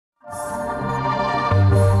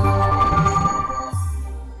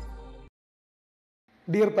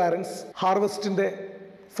Dear parents, ഹാർവസ്റ്റിൻ്റെ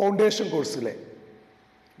foundation കോഴ്സിലെ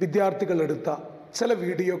വിദ്യാർത്ഥികൾ എടുത്ത ചില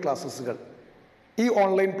വീഡിയോ ക്ലാസ്സുകൾ ഈ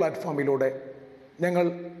ഓൺലൈൻ പ്ലാറ്റ്ഫോമിലൂടെ ഞങ്ങൾ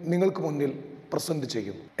നിങ്ങൾക്ക് മുന്നിൽ പ്രസൻറ്റ്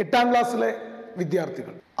ചെയ്യുന്നു. 8ാം ക്ലാസ്സിലെ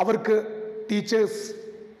വിദ്യാർത്ഥികൾ, അവർക്ക് ടീച്ചേഴ്സ്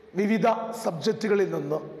വിവിധ സബ്ജക്റ്റുകളിൽ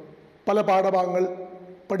നിന്ന് പല പാഠഭാഗങ്ങൾ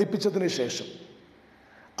പഠിപ്പിച്ചതിന് ശേഷം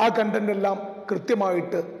ആ കണ്ടൻ്റ് എല്ലാം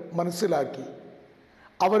കൃത്യമായിട്ട് മനസ്സിലാക്കി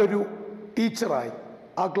അവരൊരു ടീച്ചറായി,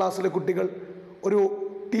 ആ ക്ലാസ്സിലെ കുട്ടികൾ ഒരു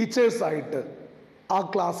ടീച്ചേഴ്സായിട്ട് ആ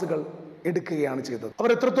ക്ലാസ്സുകൾ എടുക്കുകയാണ് ചെയ്തത്. അവർ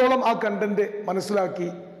എത്രത്തോളം ആ കണ്ടന്റ് മനസ്സിലാക്കി,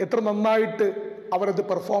 എത്ര നന്നായിട്ട് അവരത്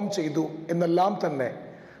പെർഫോം ചെയ്തു എന്നെല്ലാം തന്നെ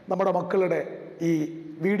നമ്മുടെ മക്കളുടെ ഈ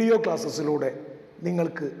വീഡിയോ ക്ലാസ്സസിലൂടെ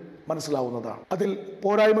നിങ്ങൾക്ക് മനസ്സിലാവുന്നതാണ്. അതിൽ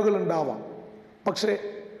പോരായ്മകൾ ഉണ്ടാവാം, പക്ഷേ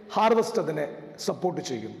ഹാർവസ്റ്റ് അതിനെ സപ്പോർട്ട്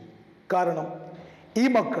ചെയ്യും. കാരണം ഈ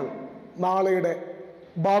മക്കൾ നാളെയുടെ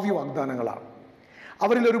ഭാവി വാഗ്ദാനങ്ങളാണ്.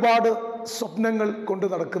 അവരിൽ ഒരുപാട് സ്വപ്നങ്ങൾ കൊണ്ട്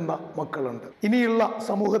നടക്കുന്ന മക്കളുണ്ട്. ഇനിയുള്ള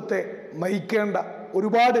സമൂഹത്തെ നയിക്കേണ്ട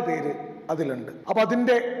ഒരുപാട് പേര് അതിലുണ്ട്. അപ്പം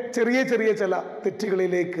അതിൻ്റെ ചെറിയ ചെറിയ ചില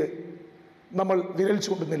തെറ്റുകളിലേക്ക് നമ്മൾ വിരൽ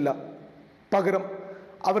ചൂണ്ടുന്നില്ല. പകരം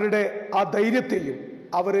അവരുടെ ആ ധൈര്യത്തെയും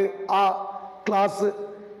അവർ ആ ക്ലാസ്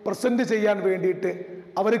പ്രസൻറ്റ് ചെയ്യാൻ വേണ്ടിയിട്ട്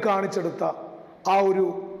അവർ കാണിച്ചെടുത്ത ആ ഒരു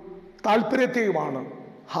താല്പര്യത്തെയുമാണ്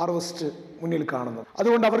ഹാർവസ്റ്റ് മുന്നിൽ കാണുന്നത്.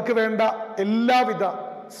 അതുകൊണ്ട് അവർക്ക് വേണ്ട എല്ലാവിധ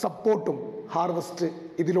സപ്പോർട്ടും ഹാർവസ്റ്റ്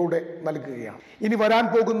ഇതിലൂടെ നൽകുകയാണ്. ഇനി വരാൻ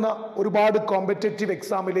പോകുന്ന ഒരുപാട് കോമ്പറ്റേറ്റീവ്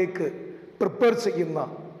എക്സാമിലേക്ക് പ്രിപ്പയർ ചെയ്യുന്ന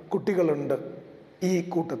കുട്ടികളുണ്ട് ഈ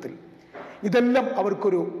കൂട്ടത്തിൽ. ഇതെല്ലാം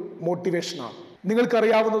അവർക്കൊരു മോട്ടിവേഷനാണ്.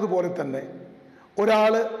 നിങ്ങൾക്കറിയാവുന്നതുപോലെ തന്നെ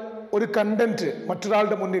ഒരാൾ ഒരു കണ്ടന്റ്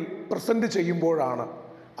മറ്റൊരാളുടെ മുന്നിൽ പ്രസൻറ്റ് ചെയ്യുമ്പോഴാണ്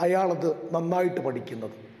അയാളത് നന്നായിട്ട്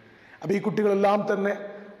പഠിക്കുന്നത്. അപ്പോൾ ഈ കുട്ടികളെല്ലാം തന്നെ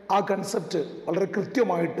ആ കൺസെപ്റ്റ് വളരെ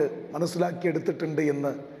കൃത്യമായിട്ട് മനസ്സിലാക്കിയെടുത്തിട്ടുണ്ട്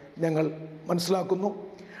എന്ന് ഞങ്ങൾ മനസ്സിലാക്കുന്നു.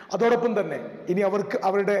 അതോടൊപ്പം തന്നെ ഇനി അവർക്ക്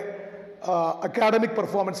അവരുടെ അക്കാഡമിക്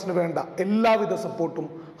പെർഫോമൻസിന് വേണ്ട എല്ലാവിധ സപ്പോർട്ടും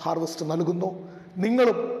ഹാർവസ്റ്റ് നൽകുന്നു.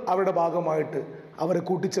 നിങ്ങളും അവരുടെ ഭാഗമായിട്ട് അവരെ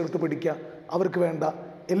കൂട്ടിച്ചേർത്ത് പിടിക്കുക, അവർക്ക് വേണ്ട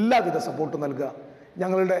എല്ലാവിധ സപ്പോർട്ടും നൽകുക.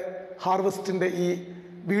 ഞങ്ങളുടെ ഹാർവസ്റ്റിൻ്റെ ഈ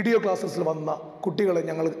വീഡിയോ ക്ലാസ്സസിൽ വന്ന കുട്ടികളെ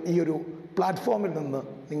ഞങ്ങൾ ഈ ഒരു പ്ലാറ്റ്ഫോമിൽ നിന്ന്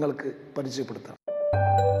നിങ്ങൾക്ക് പരിചയപ്പെടുത്താം.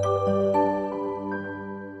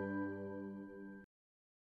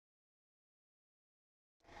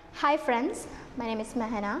 Hi friends, my name is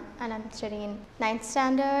Mehena and I'm studying in 9th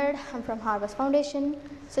standard. I'm from Harvest Foundation.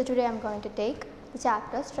 So today I'm going to take the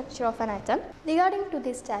chapter Structure of an Atom. Regarding to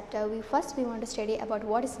this chapter, we want to study about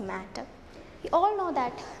what is matter. We all know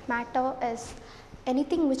that matter is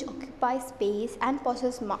anything which occupies space and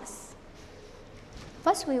possesses mass.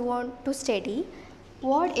 First we want to study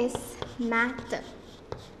what is matter.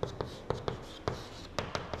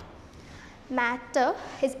 Matter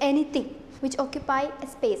is anything which occupy a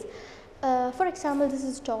space. For example, this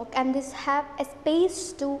is chalk and this have a space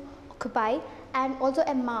to occupy and also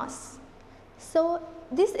a mass. So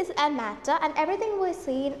this is a matter and everything we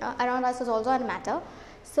see around us is also a matter.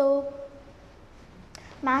 So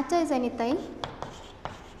matter is anything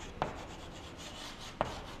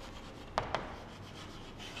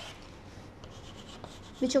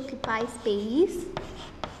which occupies space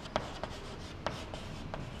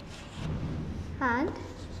and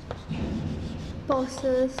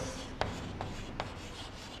possesses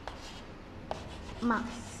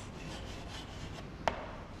mass.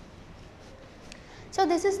 So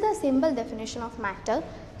this is the simple definition of matter.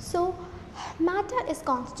 So matter is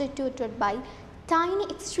constituted by tiny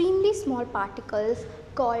extremely small particles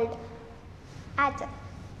called atom.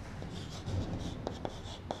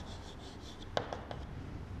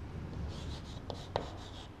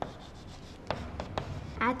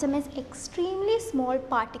 Atom is extremely small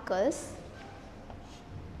particles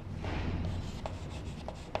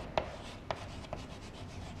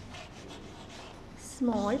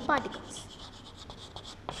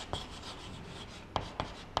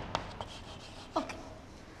Okay,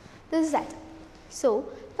 this is atom. So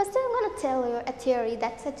first I'm going to tell you a theory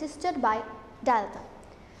that's suggested by Dalton.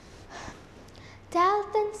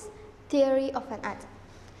 Dalton's theory of an atom.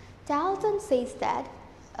 Dalton says that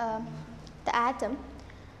the atom,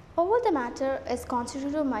 all the matter is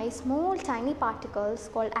constituted by small tiny particles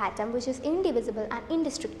called atom, which is indivisible and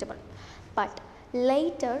indestructible. But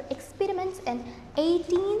later experiments in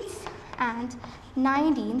 18th and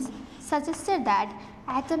 19th suggested that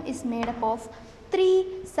atom is made up of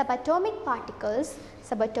 3 subatomic particles.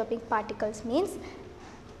 Subatomic particles means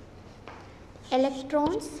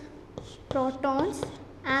electrons, protons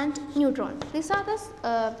and neutrons. These are the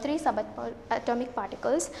 3 subatomic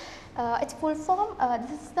particles. Its full form,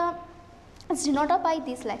 it's denoted by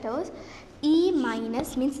these letters. E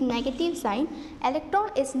minus means negative sign. Electron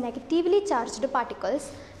is negatively charged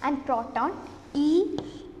particles and proton E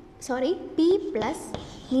P plus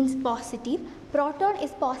means positive. Proton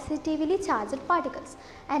is positively charged particles.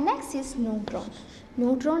 And next is neutron.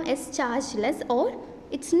 Neutron is chargeless or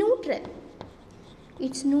it's neutral.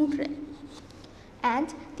 It's neutral.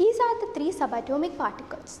 And these are the three subatomic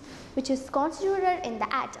particles which is constituted in the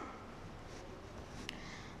atom.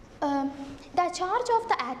 The charge of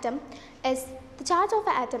the atom is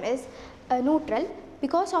neutral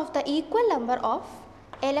because of the equal number of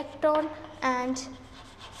electron and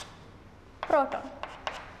proton.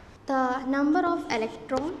 The number of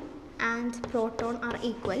electron and proton are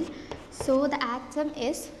equal, so the atom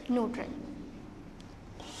is neutral.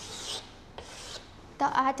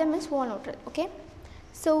 The atom is one neutral. Okay.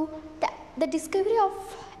 So the discovery of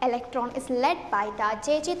electron is led by the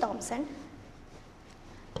J.J. Thomson.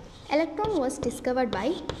 Electron was discovered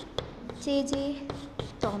by J.J.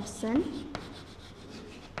 Thomson.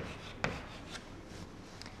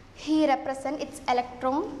 He represents its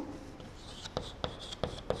electron.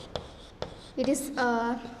 It is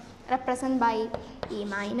represented by E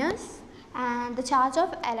minus, and the charge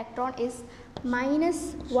of electron is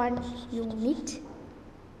 -1 unit.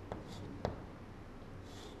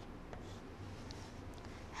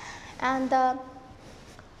 And the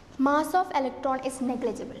mass of electron is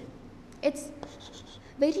negligible. It's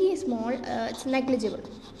very small, it's negligible.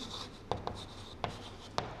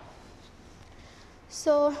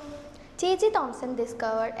 So J.J. Thomson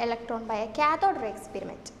discovered electron by a cathode ray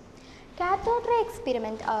experiment. Cathode ray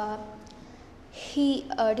experiment, he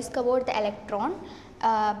discovered the electron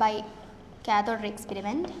by cathode ray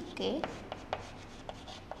experiment. Okay,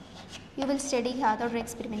 you will study cathode ray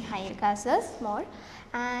experiment higher classes more.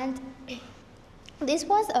 And this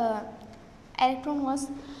was electron was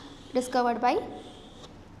discovered by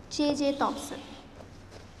J.J. Thomson.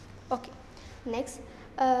 Okay, next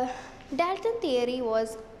Dalton theory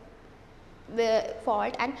was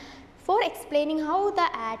fault, and for explaining how the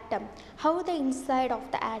inside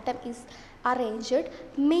of the atom is arranged,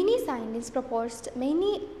 many scientists proposed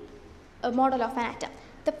many model of an atom.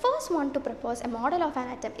 The first one to propose a model of an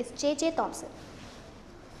atom is J.J. Thomson.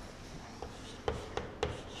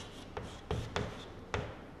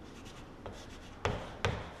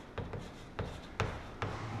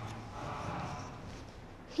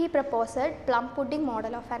 He proposed plum pudding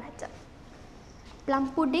model of an atom.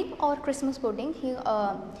 Plum pudding or Christmas pudding. He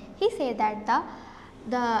said that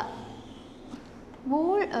the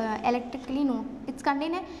whole electrically it's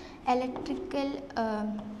contain a electrical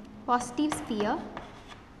positive sphere,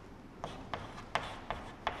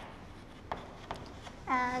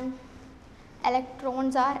 and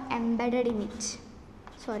electrons are embedded in it.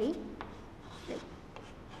 Sorry.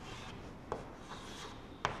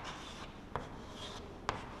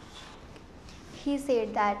 He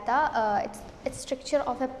said that it's structure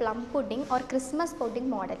of a plum pudding or Christmas pudding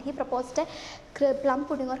model. He proposed a plum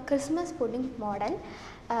pudding or Christmas pudding model.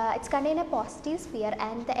 It's contain a positive sphere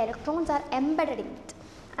and the electrons are embedded in it.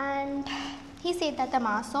 And he said that the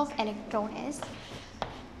mass of electron is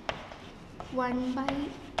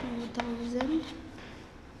 1/2000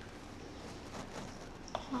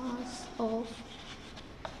 mass of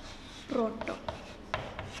proton.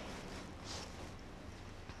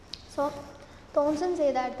 So Thomson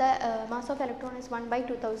say that the mass of electron is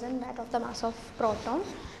 1/2000 that of the mass of proton,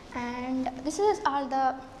 and this is all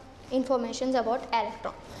the informations about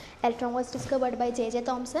electron. Electron was discovered by J.J.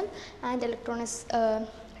 Thomson, and electron is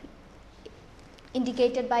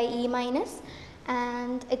indicated by E minus,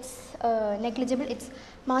 and it's negligible. Its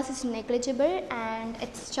mass is negligible and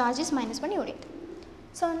its charge is -1 unit.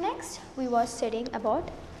 So next we were studying about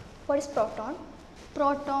what is proton.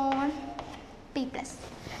 Proton P plus.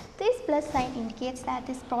 This plus sign indicates that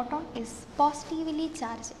this proton is positively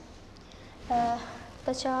charged.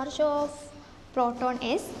 The charge of proton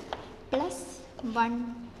is +1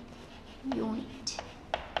 unit,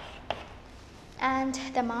 and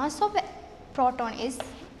the mass of proton is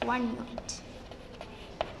 1 unit.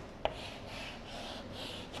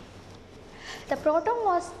 The proton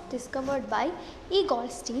was discovered by E.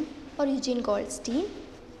 Goldstein or Eugene Goldstein.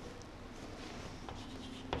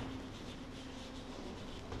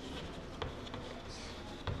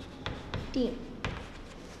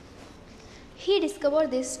 He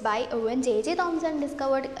discovered this by when J.J. Thomson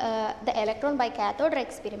discovered the electron by cathode ray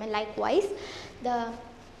experiment. Likewise, the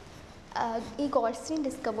E. Goldstein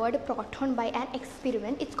discovered proton by an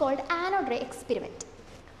experiment. It's called anode ray experiment.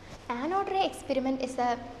 Anode ray experiment is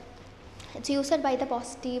it's used by the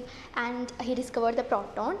positive, and he discovered the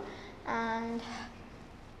proton, and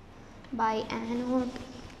by anode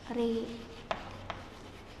ray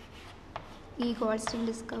E. Goldstein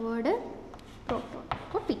discovered a proton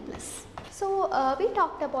or P plus. So we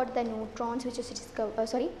talked about the neutrons, which is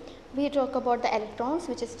we talked about the electrons,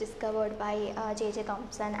 which is discovered by J.J.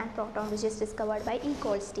 Thomson, and proton, which is discovered by E.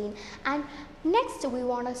 Goldstein. And next we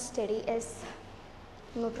want to study is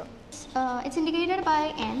neutron. It's indicated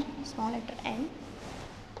by N, small letter N.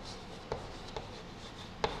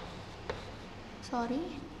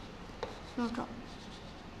 Neutron.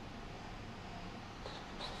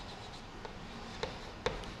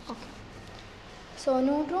 Okay. So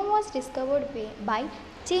neutron was discovered by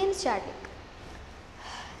James Chadwick.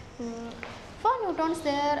 For neutrons,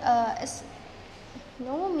 there is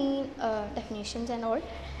no mean definitions and all.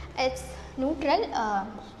 It's neutral.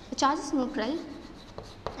 The charge is neutral,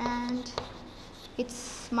 and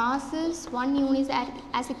its mass is 1 unit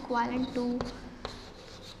as equivalent to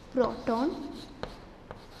proton.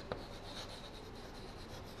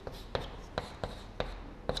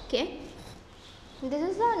 Okay. This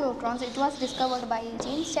is the neutrons. It was discovered by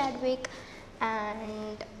James Chadwick,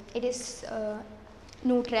 and it is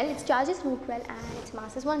neutral. Its charge is neutral, and its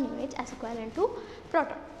mass is 1 unit as equivalent to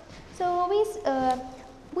proton. So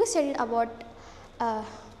we studied about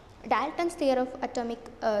Dalton's theory of atomic.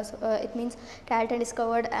 It means Dalton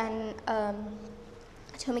discovered an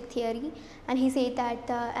atomic theory, and he said that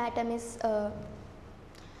the atom is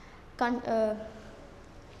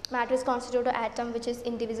matter is constituted of atom which is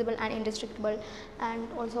indivisible and indestructible, and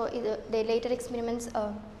also the later experiments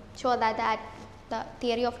show that the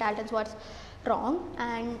theory of Dalton's was wrong.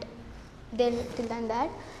 And then till then that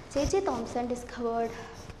J.J. Thomson discovered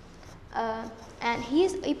and he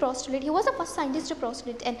was the first scientist to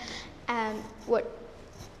postulate an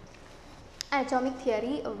atomic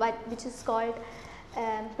theory which is called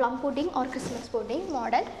plum pudding or Christmas pudding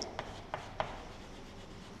model.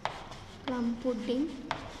 Plum pudding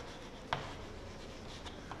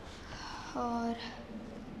or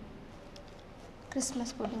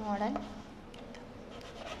Christmas pudding model.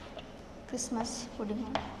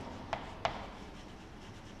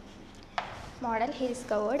 Model he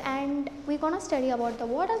discovered, and we're gonna study about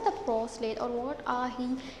what are the postulate or what are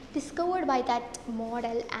he discovered by that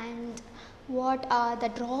model, and what are the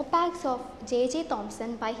drawbacks of J.J.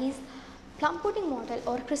 Thomson by his plum pudding model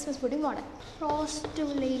or Christmas pudding model.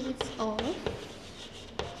 Postulates of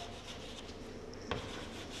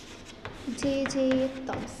J.J.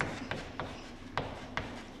 Thomson.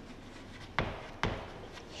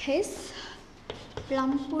 His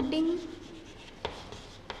plum pudding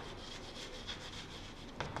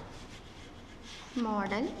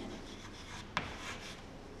model.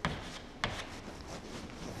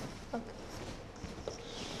 Okay.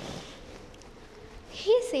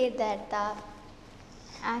 He said that the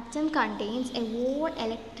atom contains a whole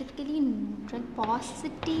electrically neutral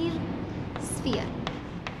positive sphere,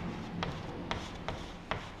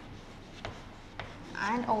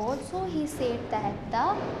 and also he said that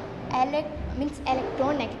the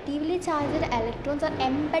electron negatively charged electrons are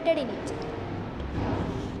embedded in it.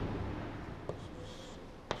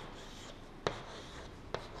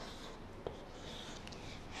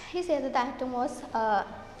 He said that the atom was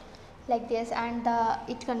like this, and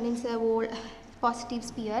it contains a whole positive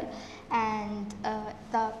sphere, and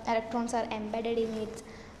the electrons are embedded in it.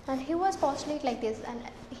 And he was postulate like this, and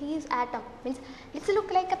his atom means it's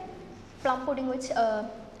look like a plum pudding, which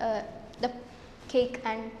the cake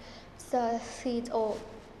and the seeds or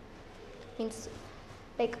means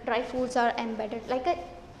like dry fruits are embedded like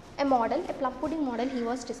a model, a plum pudding model he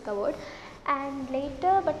was discovered. And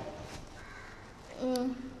later, but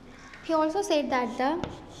he also said that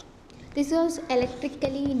this was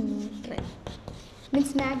electrically neutral,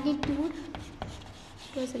 means magnitude,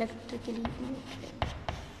 it was electrically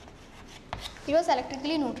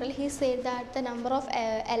neutral. He said that the number of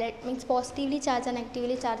means positively charged and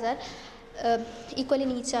negatively charged are equal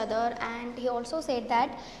in each other, and he also said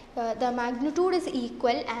that the magnitude is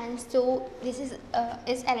equal, and so this is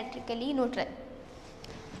electrically neutral.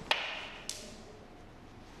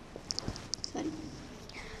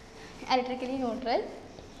 Electrically neutral.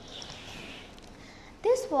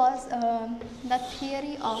 This was the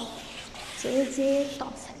theory of J.J.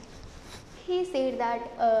 Thomson. He said that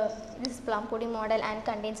this plum pudding model and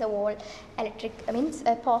contains a whole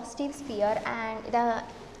a positive sphere, and the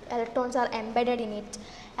electrons are embedded in it,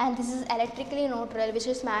 and this is electrically neutral, which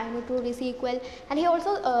is magnitude is equal. And he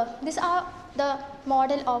also these are the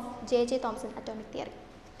model of J.J. Thomson atomic theory.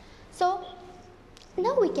 So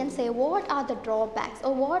now we can say what are the drawbacks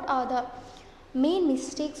or what are the main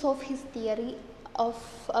mistakes of his theory of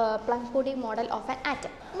plum pudding model of an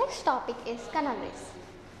atom. Next topic is canal rays.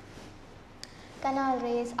 Canal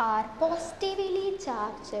rays are positively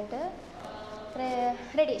charged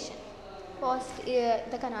radiation.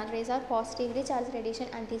 the canal rays are positively charged radiation,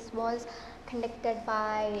 and this was conducted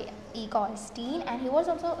by E. Goldstein, and he was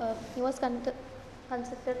also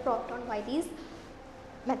constructed proton by this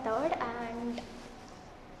method, and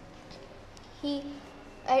he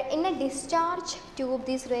in a discharge tube,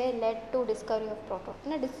 this ray led to discovery of proton.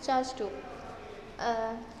 In a discharge tube,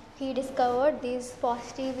 he discovered this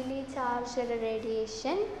positively charged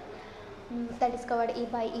radiation that discovered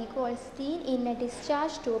by E. Goldstein in a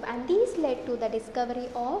discharge tube, and these led to the discovery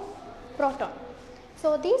of proton.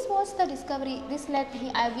 So this was the discovery. This led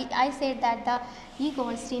I said that the E.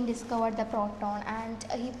 Goldstein discovered the proton, and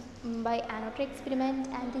he by another experiment,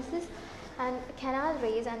 and this is and canal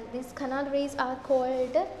rays, and these canal rays are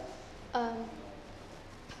called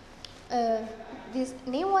this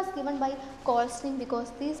name was given by Goldstein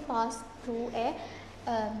because these pass through a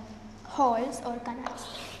holes or canals.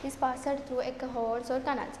 This passed through a holes or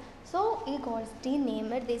canals. So E. Goldstein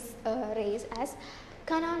named these rays as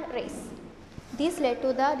canal rays. This led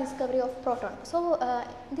to the discovery of proton. So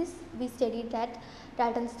this we studied that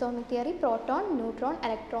Dalton's atomic theory, proton, neutron,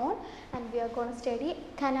 electron, and we are going to study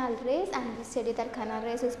canal rays, and we studied that canal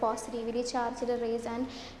rays is positively charged rays, and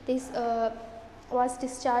this was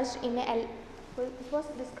discharged in a this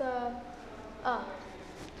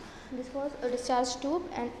was a discharge tube,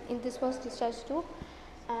 and this was discharge tube,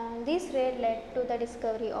 and this ray led to the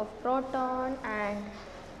discovery of proton, and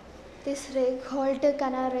this ray called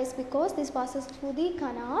canal rays because this passes through the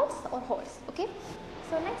canals or holes. Okay,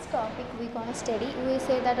 so next topic we gonna study, we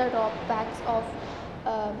say that the drawbacks of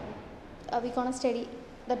we gonna study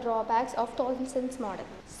the drawbacks of Thomson's model.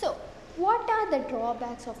 So what are the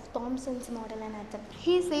drawbacks of Thomson's model and atom?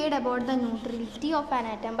 He said about the neutrality of an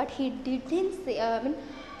atom, but he didn't say.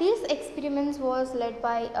 These experiments was led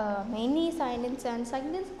by many scientists, and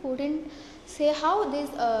scientists couldn't say how this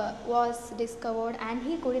was discovered, and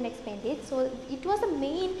he couldn't explain it. So it was the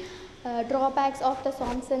main drawbacks of the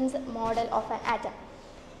Thomson's model of an atom.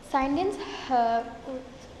 Scientists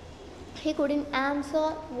he couldn't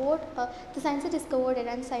answer what the scientists discovered it,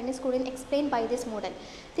 and scientists couldn't explain by this model.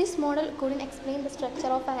 This model couldn't explain the structure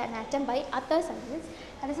of an atom by other scientists,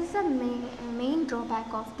 and this is the main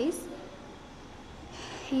drawback of this.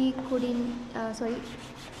 He couldn't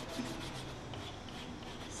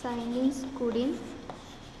scientists couldn't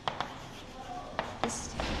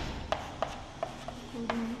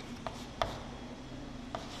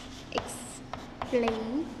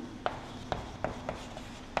explain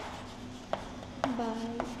by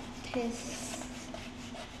this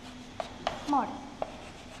model.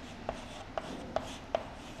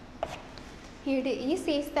 He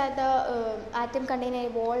says that the atom contains a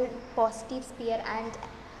wall positive sphere, and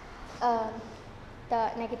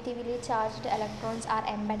the negatively charged electrons are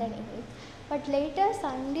embedded in it. But later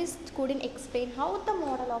scientists couldn't explain how the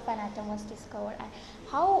model of an atom was discovered, and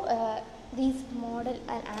how this model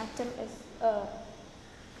an atom is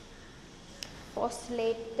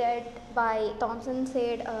postulated by Thomson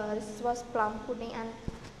said this was plum pudding, and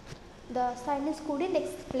the scientists couldn't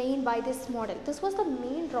explain by this model. This was the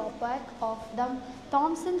main drawback of the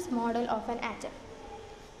Thomson's model of an atom.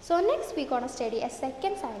 So next we gonna study a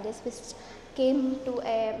second scientist which came to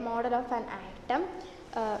a model of an atom.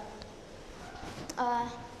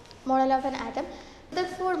 Model of an atom. The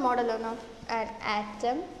fourth model of an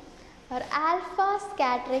atom or alpha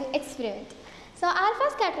scattering experiment. So alpha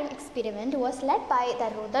scattering experiment was led by the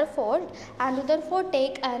Rutherford, and Rutherford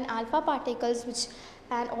take an alpha particles which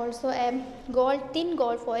and also a thin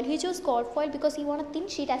gold foil. He chose gold foil because he want a thin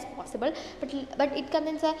sheet as possible, but it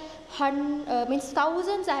contains a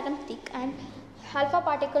thousands atom thick, and alpha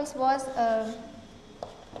particles was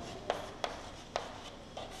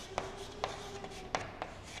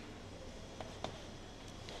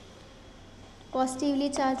positively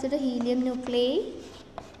charged helium nuclei.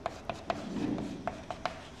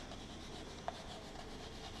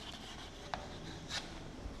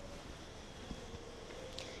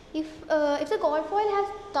 If the gold foil has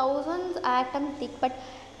thousands atom thick, but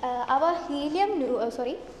our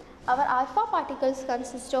our alpha particles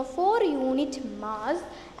consist of 4 unit mass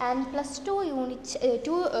and plus 2 unit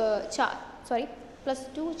plus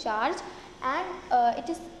 2 charge, and it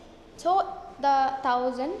is so the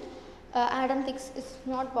 1000 atom thick is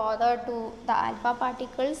not bothered to the alpha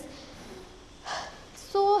particles.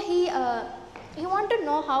 So he want to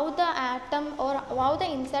know how the atom or how the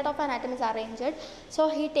inside of an atom is arranged. So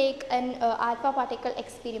he take an alpha particle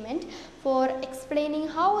experiment for explaining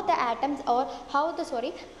how the atoms or how the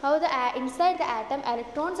inside the atom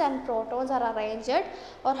electrons and protons are arranged,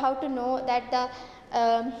 or how to know that the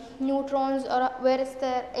neutrons, or where is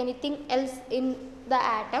there anything else in the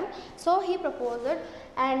atom. So he proposed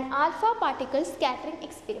an alpha particle scattering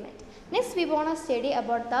experiment. Next, we want to study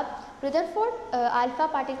about the Rutherford alpha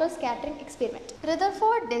particle scattering experiment.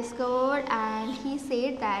 Rutherford discovered and he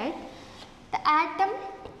said that the atom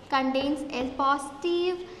contains a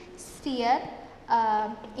positive sphere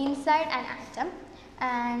inside an atom,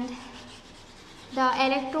 and the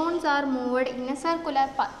electrons are moved in a circular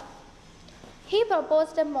path. He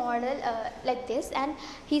proposed a model like this, and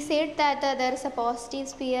he said that there is a positive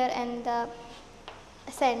sphere in the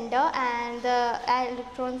center and the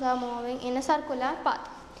electrons are moving in a circular path.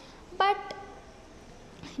 But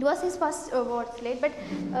it was his first postulate. But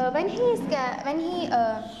when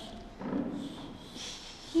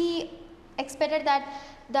he expected that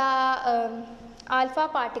the alpha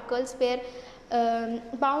particles were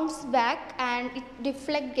bounce back and it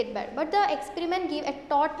get back, but the experiment gave a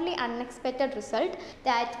totally unexpected result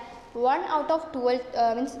that 1 out of 12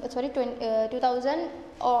 2000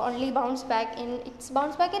 only bounced back in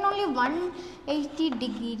only 180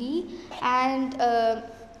 degree, and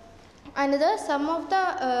another some of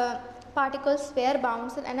the particles were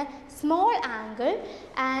bounced in a small angle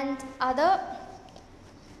and other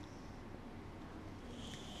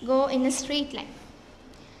go in a straight line.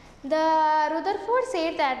 The Rutherford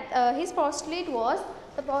said that his postulate was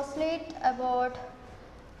the postulate about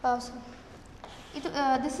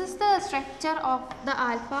this is the structure of the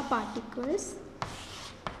alpha particles.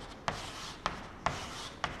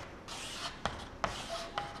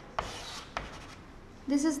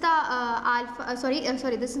 This is the alpha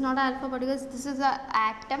this is not alpha particles, this is the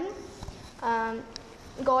atom,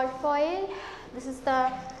 gold foil. This is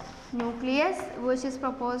the nucleus, which is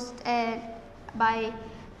proposed by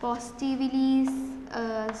positively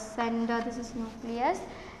center. This is nucleus,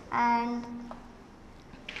 and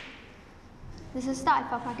this is the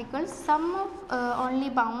alpha particles. Some of only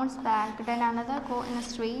bounce back, then another go in a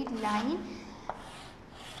straight line.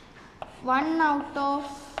 1 out of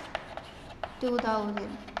 2000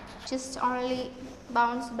 just only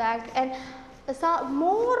bounce back, and so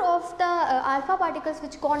more of the alpha particles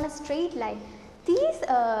which go on a straight line.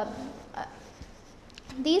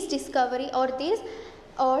 These discovery or these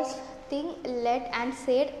thing led and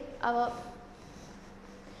said our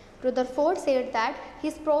Rutherford said that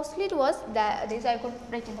his postulate was that this I could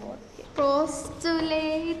write in the board.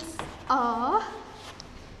 Postulates are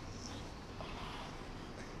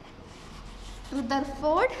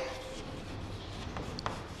Rutherford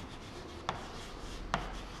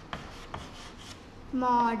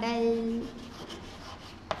model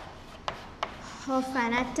of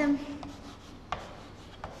an atom.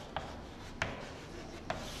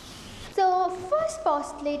 So, first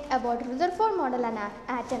postulate about Rutherford model an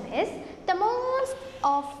atom is the most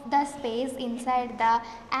of the space inside the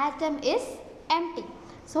atom is empty.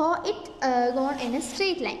 So, it gone in a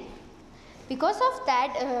straight line. Because of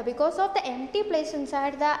that, because of the empty place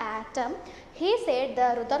inside the atom,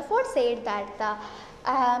 Rutherford said that the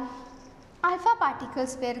alpha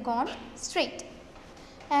particles were gone straight,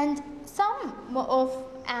 and some of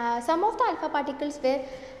the alpha particles were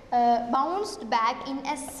bounced back in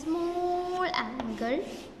a small angle,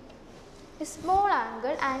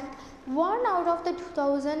 and 1 out of the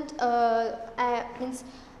 2000 means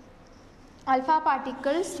alpha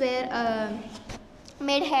particles were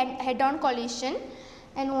made head-on collision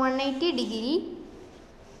and 180 degree.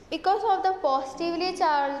 Because of the positively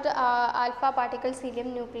charged alpha particles,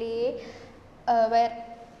 helium nuclei were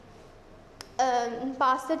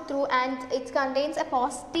passed through, and it contains a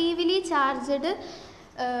positively charged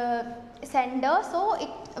center. So,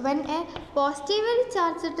 when a positively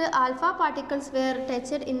charged alpha particles were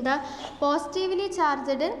touched in the positively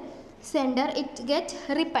charged center, it get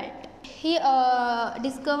repelled. He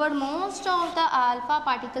discovered most of the alpha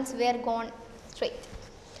particles were gone straight.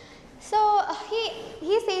 So,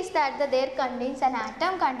 he says that there contains an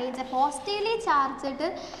atom contains a positively charged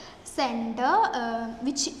center,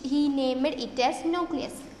 which he named it as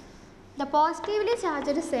nucleus. The positively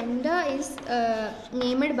charged center is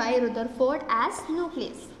named by Rutherford as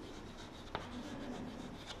nucleus.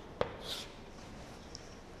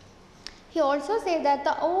 He also said that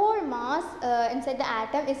the whole mass inside the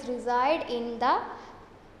atom is reside in the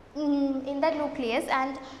nucleus,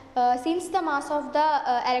 and since the mass of the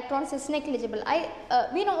electrons is negligible,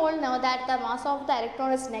 we all know that the mass of the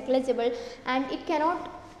electron is negligible and it cannot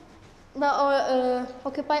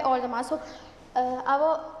occupy all the mass. So,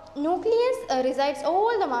 our nucleus resides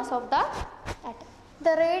all the mass of the atom.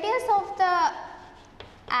 The radius of the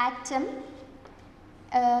atom,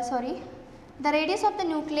 the radius of the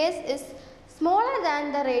nucleus is smaller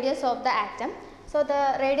than the radius of the atom. So,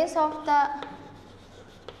 the radius of the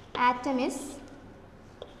atom is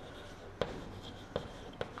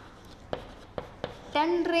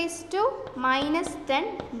 10 raised to minus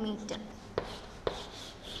 10 meter.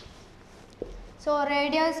 So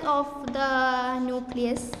radius of the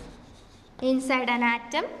nucleus inside an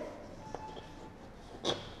atom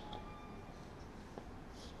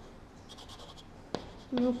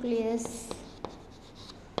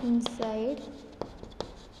inside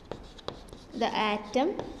the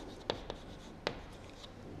atom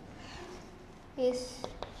is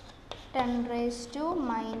 10 raised to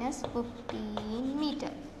minus 15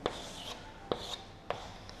 meter.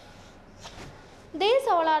 These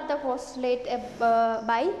all are the postulate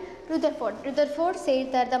by Rutherford. Rutherford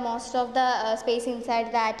said that the most of the space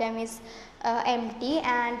inside the atom is empty,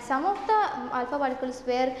 and some of the alpha particles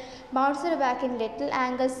were bounced back in little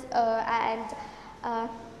angles, and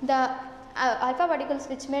the alpha particles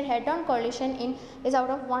which made head-on collision in is out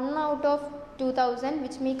of 1 out of 2000,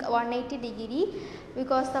 which make 180 degree,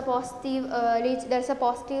 because the positive there is a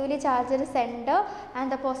positively charged center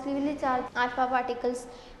and the positively charged alpha particles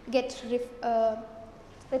get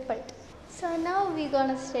repelled. So now we are going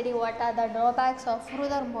to study what are the drawbacks of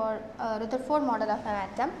Rutherford model of an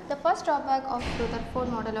atom. The first drawback of Rutherford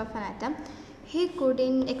model of an atom, he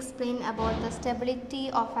couldn't explain about the stability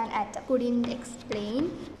of an atom.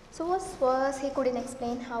 So first he couldn't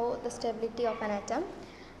explain how the stability of an atom.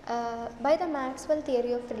 By the Maxwell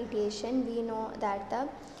theory of radiation, we know that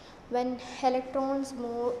when electrons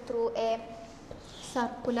move through a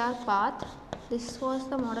circular path, this was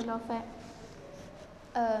the model of a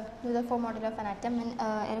Rutherford model of an atom. When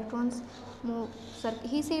electrons move,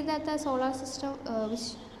 he said that the solar system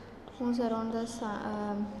which moves around the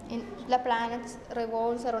sun, in the planets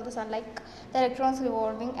revolves around the sun, like the electrons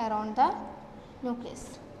revolving around the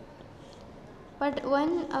nucleus. But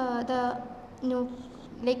when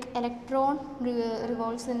electron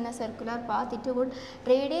revolves in a circular path, it would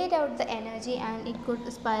radiate out the energy and it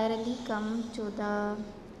could spirally come to the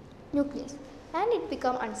nucleus and it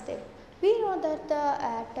become unstable. We know that the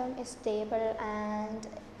atom is stable, and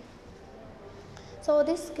so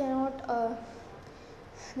this cannot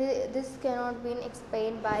be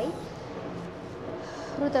explained by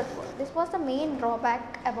Rutherford. This was the main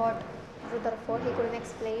drawback about Rutherford. He couldn't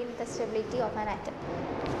explain the stability of an atom.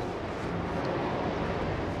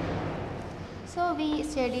 So we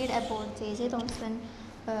studied about J.J. Thomson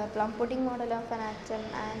plum pudding model of an atom,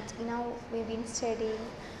 and now we've been studying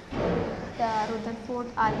the Rutherford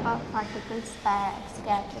alpha particles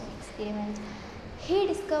scattering experiment. He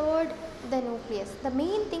discovered the nucleus. The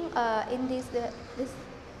main thing in this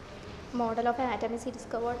model of an atom is he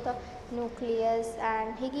discovered the nucleus,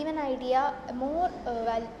 and he gave an idea more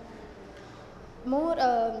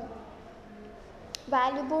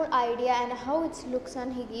valuable idea and how it looks,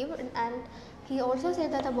 and he gave, and he also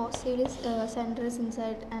said that the Boss-Steele center is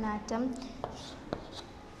inside an atom.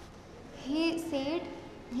 He said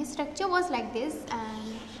his structure was like this,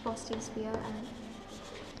 and Boss-Steele sphere, and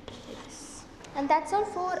like this. And that's all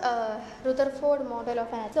for Rutherford model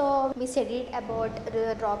of an atom. So we studied about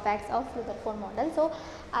the drawbacks of Rutherford model. So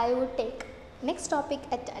I would take next topic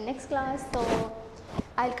at next class. So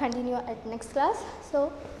I'll continue at next class.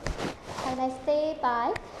 So have a nice day.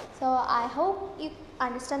 Bye. So I hope you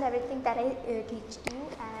understand everything that I teach you,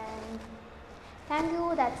 and thank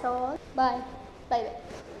you. That's all. Bye. Bye.